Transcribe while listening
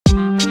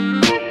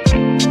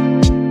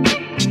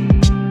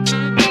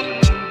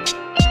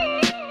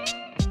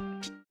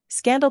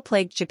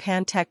Scandal-plagued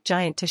Japan tech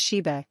giant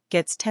Toshiba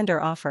gets tender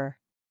offer.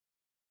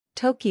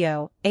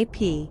 Tokyo, AP,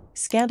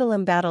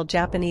 scandal-embattled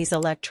Japanese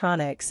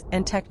electronics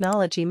and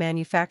technology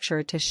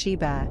manufacturer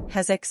Toshiba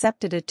has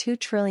accepted a 2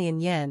 trillion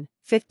yen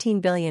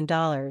 $15 billion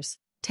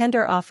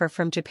tender offer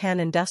from Japan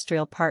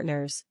Industrial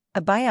Partners,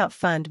 a buyout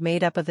fund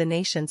made up of the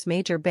nation's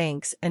major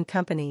banks and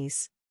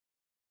companies.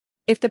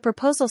 If the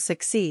proposal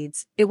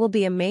succeeds, it will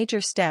be a major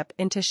step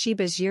in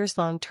Toshiba's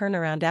years-long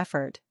turnaround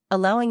effort,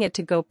 allowing it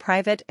to go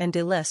private and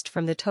delist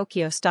from the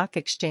Tokyo Stock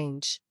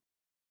Exchange.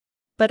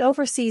 But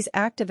overseas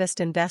activist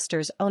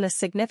investors own a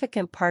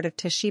significant part of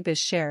Toshiba's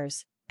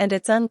shares, and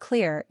it's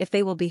unclear if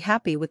they will be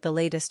happy with the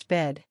latest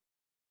bid.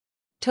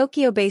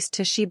 Tokyo-based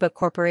Toshiba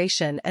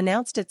Corporation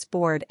announced its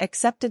board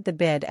accepted the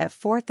bid at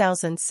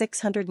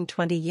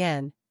 4,620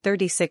 yen,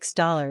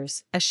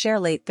 $36, a share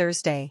late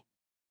Thursday.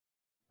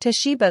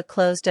 Toshiba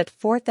closed at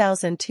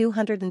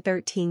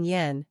 4,213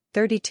 yen,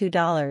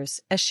 $32,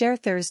 a share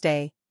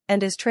Thursday,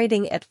 and is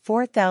trading at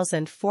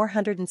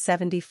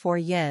 4,474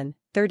 yen,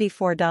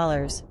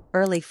 $34,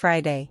 early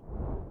Friday.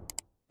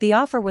 The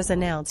offer was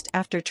announced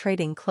after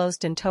trading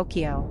closed in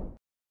Tokyo.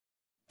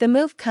 The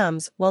move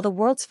comes while the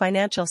world's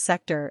financial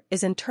sector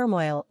is in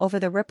turmoil over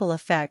the ripple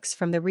effects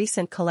from the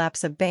recent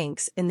collapse of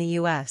banks in the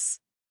US.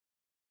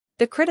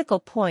 The critical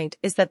point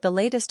is that the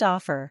latest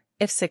offer,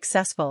 if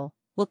successful,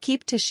 will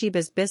keep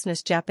Toshiba's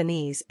business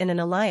Japanese in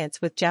an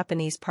alliance with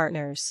Japanese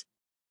partners.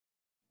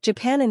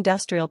 Japan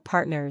Industrial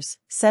Partners,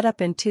 set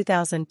up in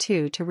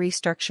 2002 to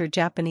restructure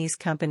Japanese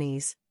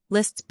companies,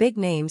 lists big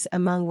names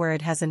among where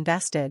it has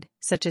invested,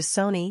 such as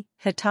Sony,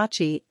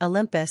 Hitachi,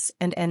 Olympus,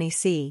 and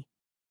NEC.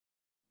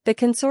 The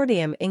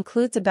consortium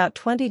includes about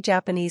 20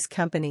 Japanese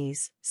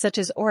companies, such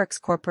as Oryx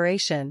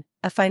Corporation,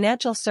 a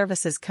financial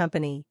services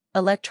company,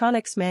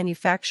 electronics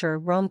manufacturer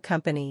Rome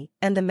Company,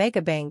 and the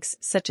megabanks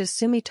such as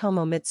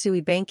Sumitomo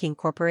Mitsui Banking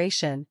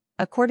Corporation,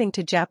 according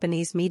to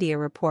Japanese media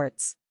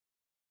reports.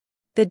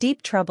 The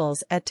deep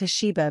troubles at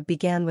Toshiba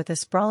began with a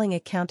sprawling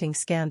accounting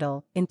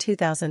scandal in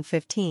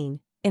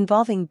 2015,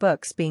 involving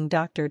books being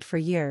doctored for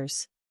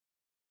years.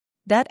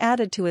 That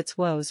added to its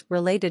woes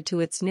related to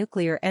its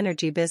nuclear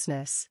energy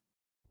business.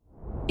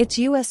 Its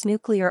U.S.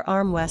 nuclear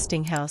arm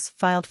Westinghouse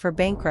filed for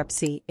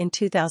bankruptcy in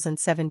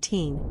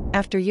 2017,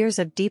 after years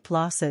of deep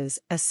losses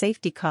as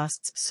safety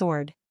costs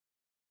soared.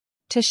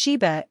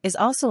 Toshiba is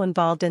also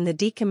involved in the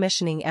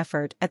decommissioning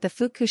effort at the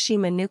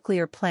Fukushima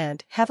nuclear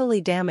plant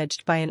heavily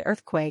damaged by an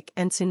earthquake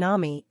and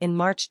tsunami in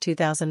March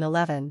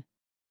 2011.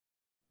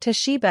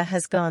 Toshiba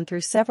has gone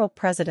through several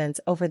presidents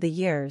over the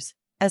years,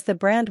 as the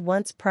brand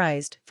once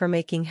prized for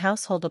making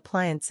household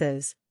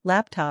appliances,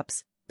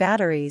 laptops,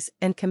 batteries,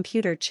 and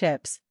computer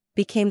chips,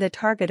 became the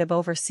target of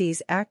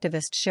overseas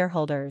activist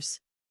shareholders.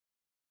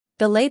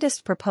 The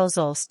latest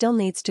proposal still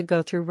needs to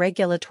go through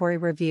regulatory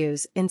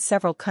reviews in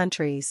several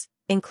countries,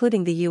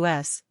 including the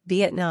US,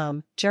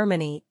 Vietnam,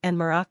 Germany, and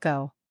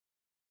Morocco.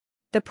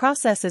 The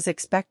process is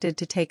expected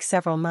to take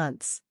several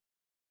months.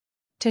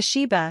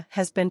 Toshiba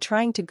has been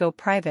trying to go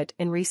private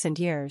in recent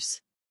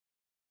years.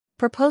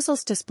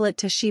 Proposals to split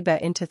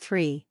Toshiba into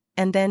 3,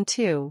 and then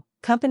 2,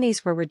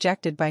 companies were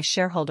rejected by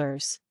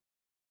shareholders.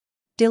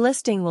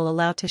 Delisting will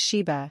allow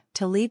Toshiba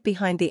to leave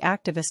behind the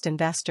activist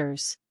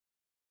investors.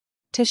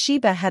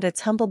 Toshiba had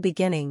its humble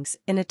beginnings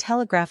in a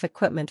telegraph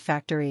equipment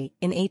factory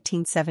in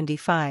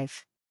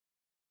 1875.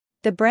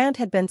 The brand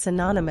had been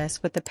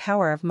synonymous with the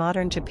power of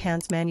modern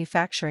Japan's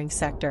manufacturing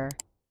sector.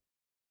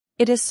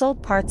 It has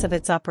sold parts of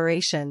its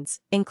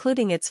operations,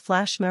 including its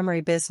flash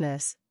memory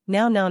business,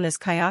 now known as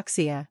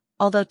Kioxia,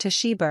 although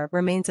Toshiba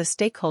remains a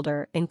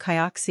stakeholder in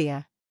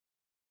Kioxia.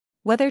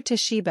 Whether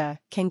Toshiba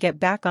can get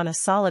back on a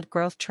solid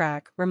growth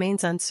track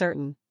remains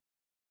uncertain.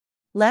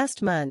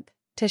 Last month,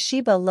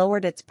 Toshiba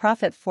lowered its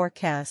profit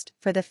forecast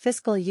for the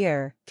fiscal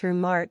year through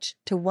March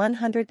to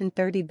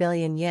 130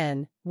 billion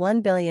yen,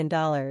 $1 billion,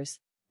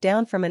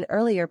 down from an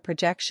earlier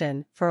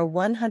projection for a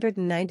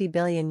 190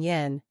 billion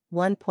yen,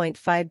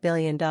 $1.5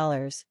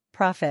 billion,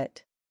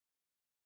 profit.